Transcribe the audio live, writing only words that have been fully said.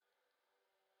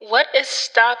What is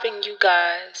stopping you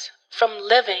guys from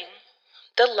living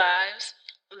the lives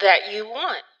that you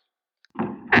want?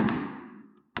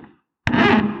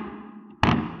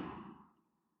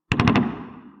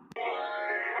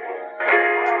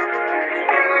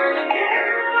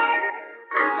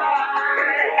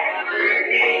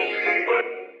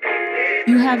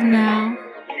 You have now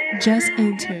just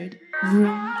entered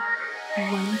room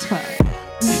 112.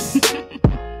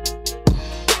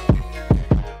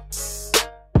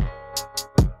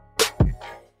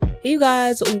 Hey you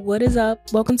guys, what is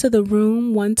up? Welcome to the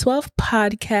Room 112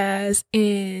 podcast,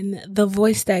 and the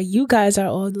voice that you guys are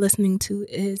all listening to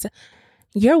is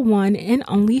your one and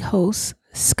only host,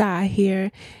 Sky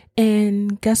here.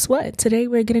 And guess what? Today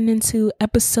we're getting into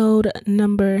episode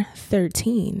number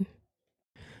 13.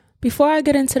 Before I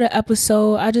get into the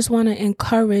episode, I just want to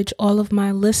encourage all of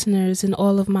my listeners and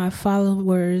all of my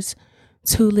followers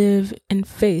to live in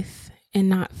faith and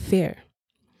not fear.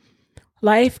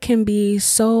 Life can be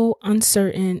so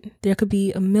uncertain. There could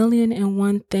be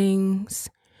 1,000,001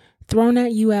 things thrown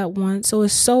at you at once. So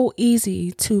it's so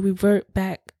easy to revert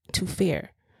back to fear.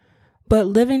 But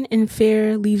living in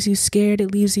fear leaves you scared.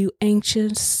 It leaves you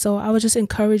anxious. So I would just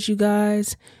encourage you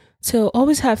guys to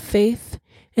always have faith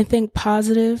and think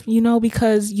positive,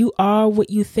 because you are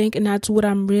what you think. And that's what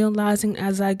I'm realizing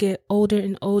as I get older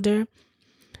and older.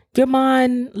 Your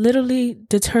mind literally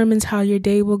determines how your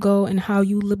day will go and how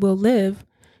you will live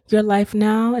your life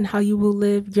now and how you will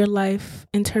live your life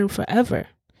in turn forever.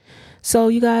 So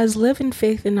you guys live in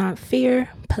faith and not fear,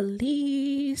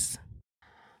 please.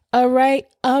 All right.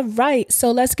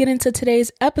 So let's get into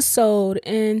today's episode.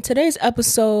 In today's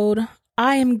episode,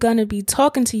 I am going to be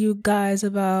talking to you guys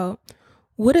about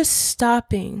what is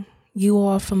stopping you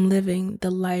all from living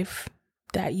the life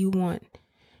that you want.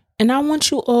 And I want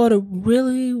you all to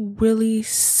really, really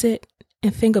sit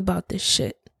and think about this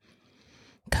shit.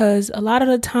 Because a lot of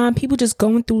the time, people just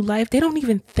going through life, they don't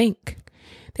even think.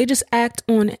 They just act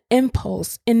on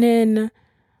impulse and then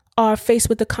are faced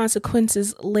with the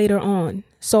consequences later on.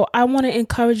 So I want to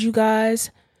encourage you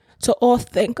guys to all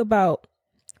think about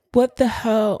what the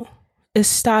hell is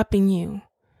stopping you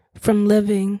from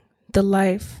living the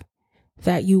life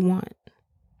that you want.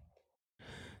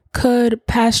 Could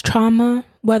past trauma,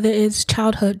 whether it's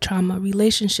childhood trauma,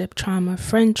 relationship trauma,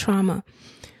 friend trauma,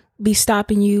 be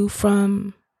stopping you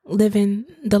from living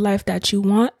the life that you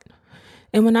want?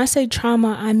 And when I say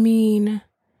trauma, I mean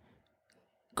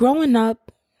growing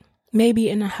up maybe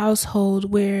in a household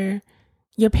where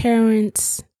your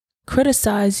parents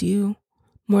criticize you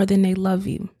more than they love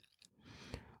you,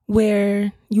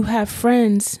 where you have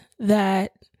friends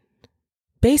that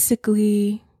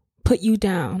basically put you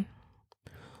down,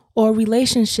 or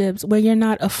relationships where you're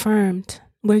not affirmed,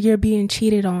 where you're being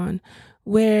cheated on,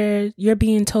 where you're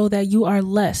being told that you are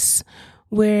less,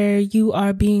 where you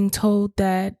are being told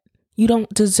that you don't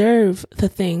deserve the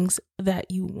things that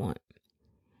you want.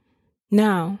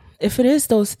 Now, if it is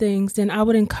those things, then I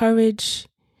would encourage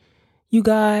you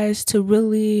guys to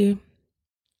really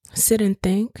sit and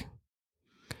think.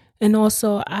 And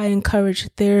also, I encourage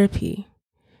therapy.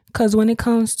 Because when it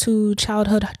comes to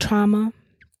childhood trauma,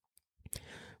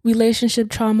 relationship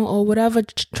trauma, or whatever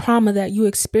trauma that you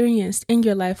experienced in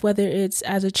your life, whether it's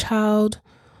as a child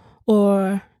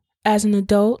or as an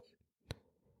adult,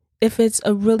 if it's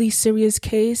a really serious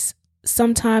case,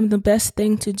 sometimes the best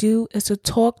thing to do is to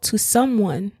talk to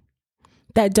someone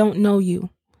that don't know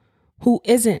you, who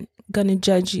isn't going to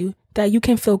judge you, that you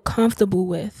can feel comfortable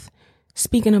with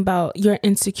speaking about your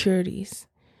insecurities.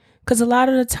 Because a lot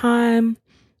of the time,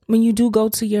 when you do go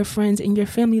to your friends and your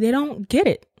family, they don't get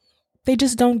it. They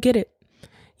just don't get it,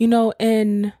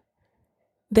 and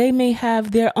they may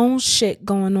have their own shit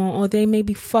going on, or they may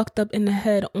be fucked up in the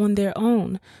head on their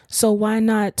own. So why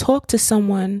not talk to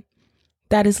someone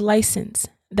that is licensed,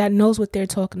 that knows what they're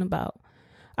talking about?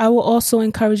 I will also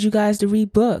encourage you guys to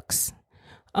read books.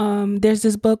 There's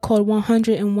this book called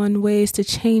 101 Ways to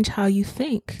Change How You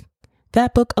Think.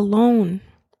 That book alone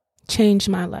changed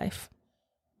my life.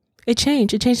 It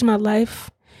changed my life.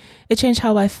 It changed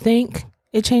how I think.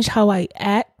 It changed how I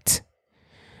act.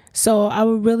 So I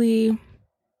would really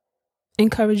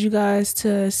encourage you guys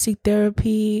to seek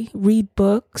therapy, read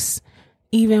books,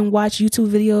 even watch YouTube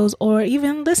videos, or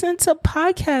even listen to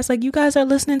podcasts. Like you guys are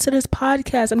listening to this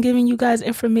podcast. I'm giving you guys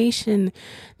information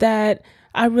that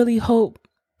I really hope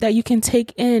that you can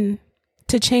take in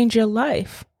to change your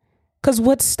life. Because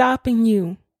what's stopping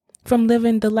you from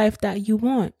living the life that you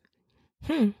want?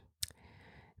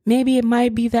 Maybe it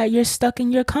might be that you're stuck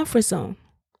in your comfort zone.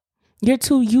 You're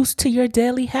too used to your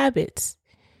daily habits.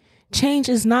 Change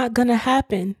is not going to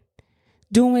happen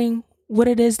doing what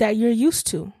it is that you're used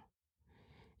to.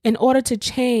 In order to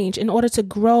change, in order to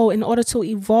grow, in order to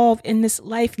evolve in this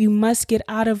life, you must get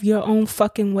out of your own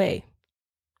fucking way.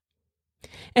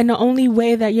 And the only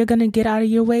way that you're going to get out of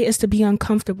your way is to be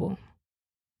uncomfortable.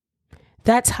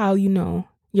 That's how you know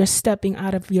you're stepping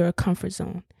out of your comfort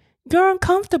zone. You're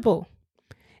uncomfortable.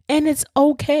 And it's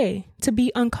okay to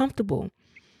be uncomfortable.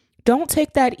 Don't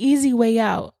take that easy way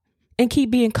out and keep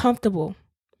being comfortable.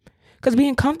 Because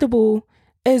being comfortable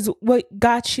is what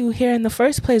got you here in the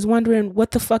first place, wondering,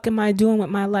 what the fuck am I doing with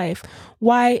my life?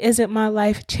 Why isn't my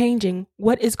life changing?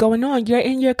 What is going on? You're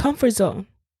in your comfort zone.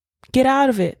 Get out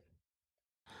of it.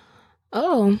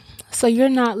 Oh, so you're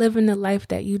not living the life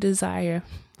that you desire.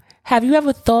 Have you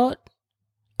ever thought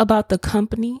about the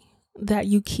company that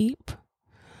you keep?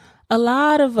 A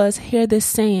lot of us hear this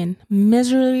saying,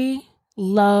 misery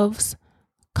loves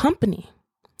company,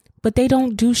 but they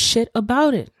don't do shit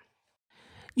about it.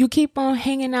 You keep on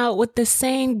hanging out with the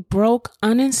same broke,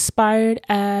 uninspired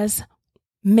ass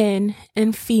men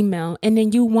and female, and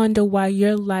then you wonder why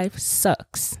your life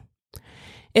sucks.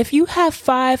 If you have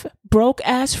 5 broke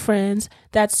ass friends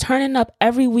that's turning up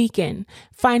every weekend,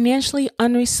 financially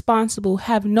unresponsible,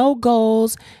 have no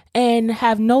goals, and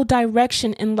have no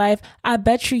direction in life, I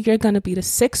bet you're going to be the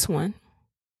 6th one.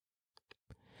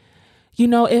 You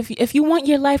know, if you want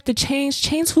your life to change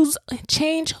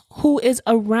who is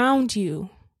around you.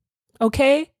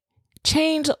 Okay?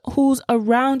 Change who's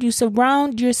around you.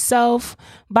 Surround yourself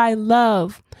by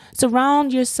love.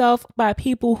 Surround yourself by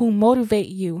people who motivate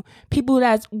you. People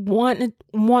that want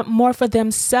more for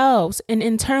themselves and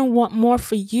in turn want more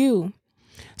for you.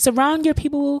 Surround your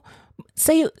people.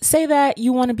 Say that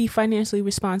you want to be financially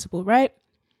responsible, right?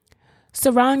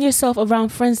 Surround yourself around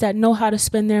friends that know how to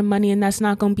spend their money and that's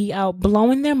not going to be out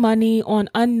blowing their money on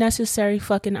unnecessary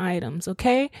fucking items,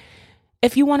 okay?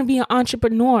 If you want to be an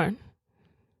entrepreneur,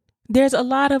 there's a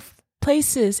lot of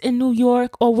places in New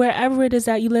York or wherever it is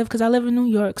that you live, because I live in New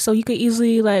York, so you could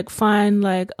easily find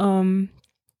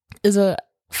there's a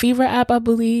Fever app, I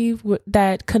believe,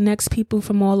 that connects people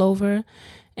from all over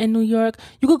in New York.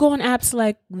 You could go on apps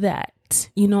like that,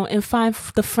 and find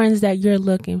the friends that you're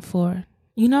looking for.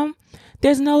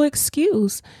 There's no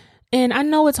excuse. And I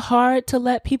know it's hard to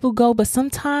let people go, but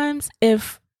sometimes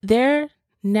if they're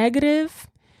negative,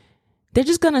 they're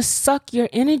just going to suck your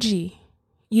energy.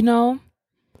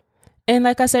 And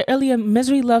like I said earlier,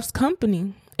 misery loves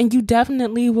company, and you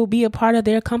definitely will be a part of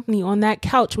their company on that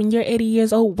couch when you're 80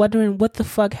 years old, wondering what the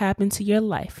fuck happened to your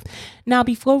life. Now,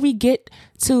 before we get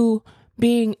to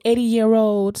being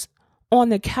 80-year-olds on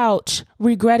the couch,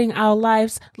 regretting our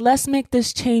lives, let's make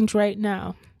this change right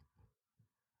now.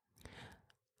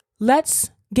 Let's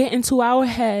get into our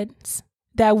heads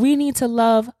that we need to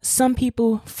love some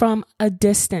people from a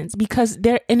distance because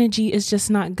their energy is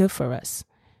just not good for us.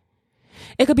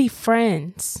 It could be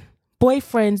friends,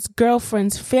 boyfriends,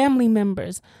 girlfriends, family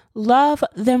members. Love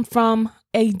them from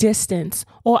a distance,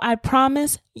 or I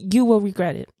promise you will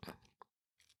regret it.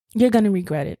 You're going to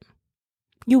regret it.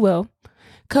 You will.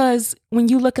 Because when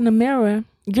you look in the mirror,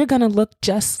 you're going to look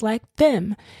just like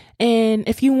them. And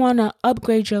if you want to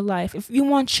upgrade your life, if you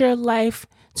want your life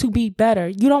to be better,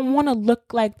 you don't want to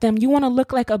look like them. You want to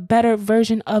look like a better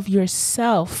version of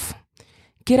yourself.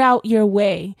 Get out your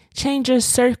way. Change your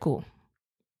circle.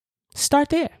 Start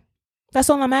there. That's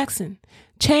all I'm asking.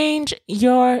 Change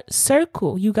your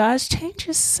circle. You guys, change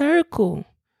your circle.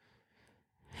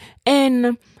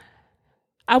 And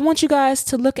I want you guys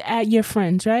to look at your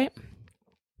friends, right?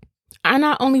 I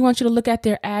not only want you to look at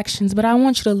their actions, but I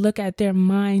want you to look at their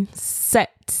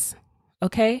mindsets,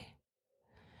 okay?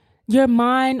 Your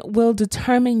mind will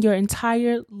determine your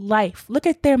entire life. Look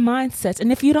at their mindsets.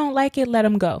 And if you don't like it, let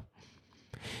them go.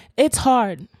 It's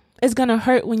hard. It's going to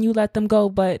hurt when you let them go,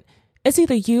 but it's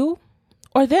either you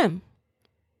or them.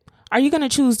 Are you going to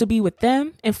choose to be with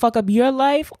them and fuck up your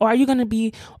life? Or are you going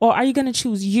to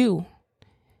choose you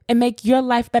and make your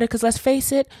life better? Because let's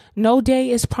face it, no day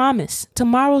is promised.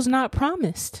 Tomorrow's not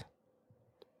promised.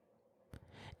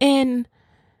 And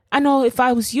I know if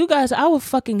I was you guys, I would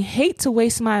fucking hate to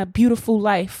waste my beautiful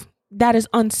life that is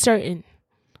uncertain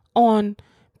on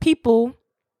people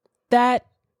that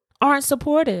aren't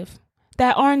supportive,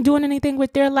 that aren't doing anything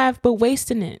with their life but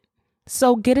wasting it.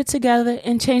 So get it together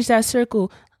and change that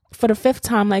circle. For the 5th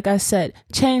time, like I said,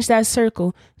 change that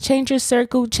circle. Change your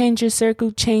circle, change your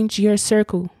circle, change your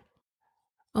circle.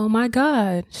 Oh my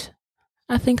God.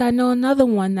 I think I know another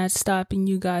one that's stopping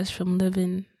you guys from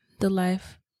living the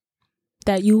life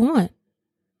that you want.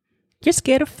 You're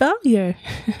scared of failure.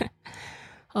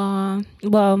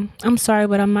 Well, I'm sorry,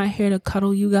 but I'm not here to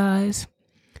cuddle you guys.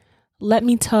 Let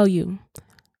me tell you,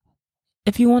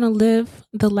 if you want to live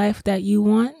the life that you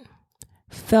want,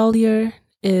 failure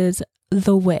is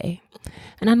the way.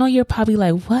 And I know you're probably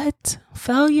like, what?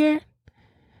 Failure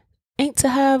ain't to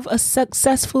have a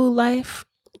successful life?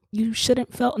 You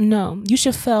shouldn't fail. No, you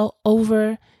should fail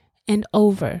over and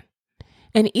over.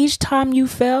 And each time you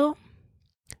fail,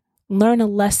 learn a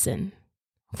lesson.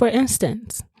 For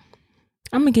instance,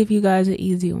 I'm going to give you guys an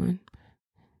easy one.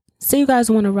 Say you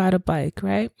guys want to ride a bike,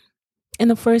 right? And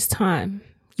the first time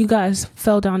you guys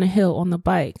fell down a hill on the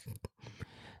bike.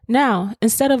 Now,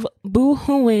 instead of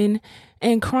boo-hooing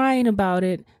and crying about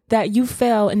it, that you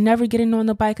fell and never getting on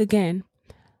the bike again,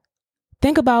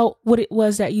 think about what it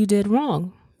was that you did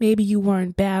wrong. Maybe you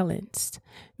weren't balanced.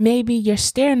 Maybe your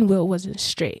steering wheel wasn't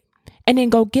straight. And then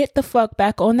go get the fuck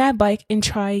back on that bike and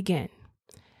try again.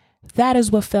 That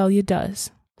is what failure does.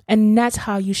 And that's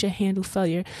how you should handle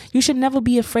failure. You should never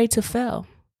be afraid to fail.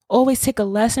 Always take a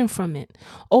lesson from it.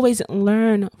 Always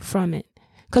learn from it.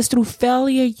 Because through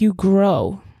failure, you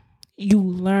grow. You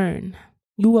learn.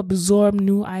 You absorb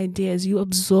new ideas. You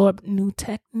absorb new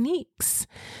techniques.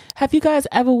 Have you guys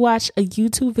ever watched a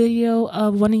YouTube video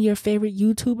of one of your favorite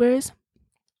YouTubers?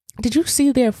 Did you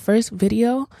see their first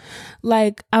video?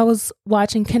 Like, I was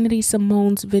watching Kennedy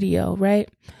Simone's video, right?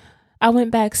 I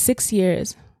went back 6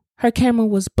 years. Her camera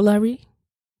was blurry.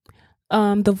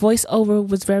 The voiceover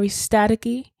was very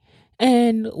staticky.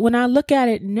 And when I look at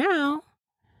it now,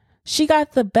 she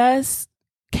got the best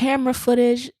camera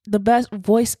footage, the best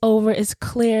voiceover, is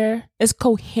clear, is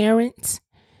coherent.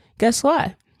 Guess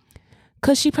why?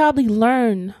 Because she probably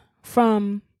learned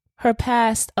from her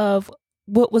past of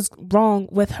what was wrong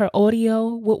with her audio,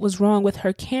 what was wrong with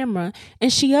her camera,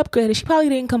 and she upgraded. She probably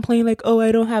didn't complain like, oh,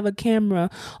 I don't have a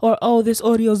camera, or oh, this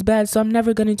audio is bad, so I'm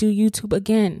never going to do YouTube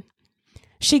again.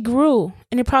 She grew,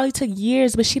 and it probably took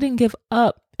years, but she didn't give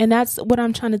up. And that's what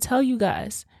I'm trying to tell you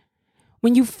guys.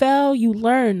 When you fail, you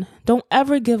learn. Don't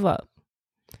ever give up.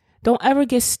 Don't ever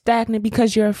get stagnant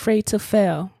because you're afraid to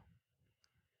fail.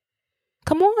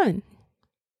 Come on.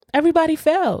 Everybody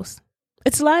fails.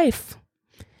 It's life.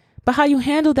 But how you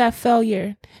handle that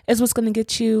failure is what's going to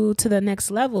get you to the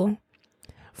next level,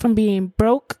 from being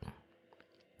broke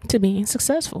to being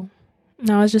successful.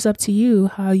 Now it's just up to you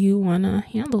how you want to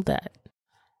handle that.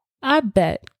 I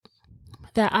bet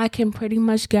that I can pretty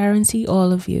much guarantee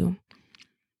all of you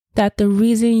that the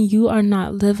reason you are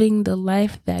not living the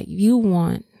life that you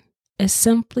want is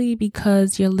simply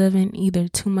because you're living either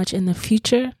too much in the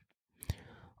future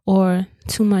or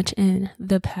too much in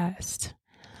the past.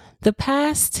 The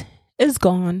past is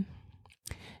gone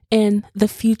and the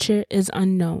future is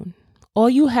unknown. All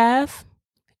you have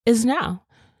is now.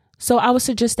 So I would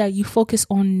suggest that you focus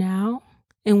on now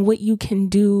and what you can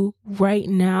do right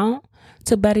now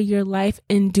to better your life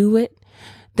and do it,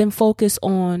 then focus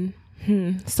on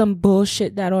some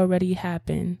bullshit that already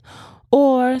happened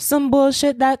or some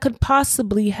bullshit that could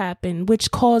possibly happen,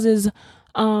 which causes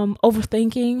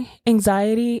overthinking,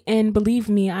 anxiety. And believe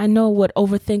me, I know what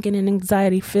overthinking and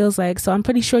anxiety feels like. So I'm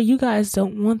pretty sure you guys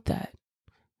don't want that.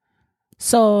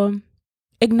 So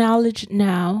acknowledge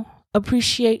now,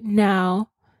 appreciate now,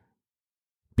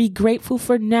 be grateful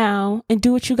for now, and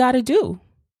do what you got to do.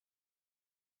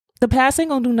 The past ain't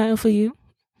gonna do nothing for you.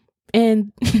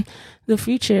 And the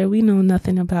future, we know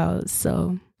nothing about.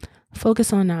 So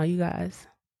focus on now, you guys.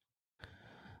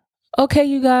 Okay,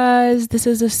 you guys, this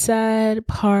is a sad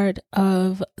part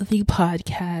of the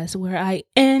podcast where I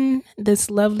end this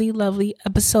lovely, lovely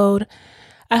episode.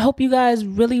 I hope you guys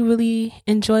really, really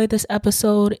enjoyed this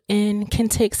episode and can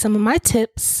take some of my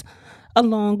tips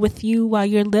along with you while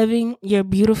you're living your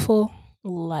beautiful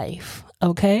life,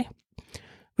 okay?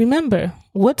 Remember,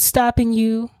 what's stopping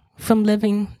you from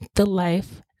living the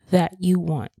life that you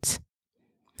want?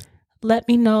 Let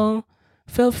me know.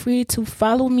 Feel free to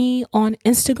follow me on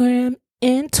Instagram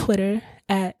and Twitter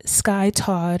at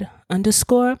SkyTodd_.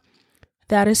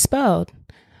 That is spelled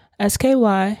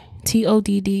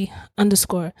SKYTODD_.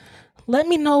 Let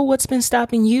me know what's been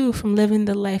stopping you from living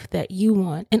the life that you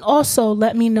want. And also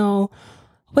let me know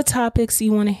what topics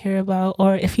you want to hear about,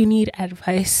 or if you need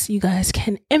advice, you guys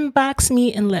can inbox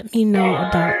me and let me know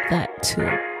about that too.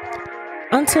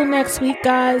 Until next week,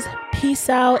 guys, peace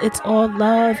out. It's all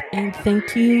love, and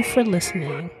thank you for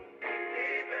listening.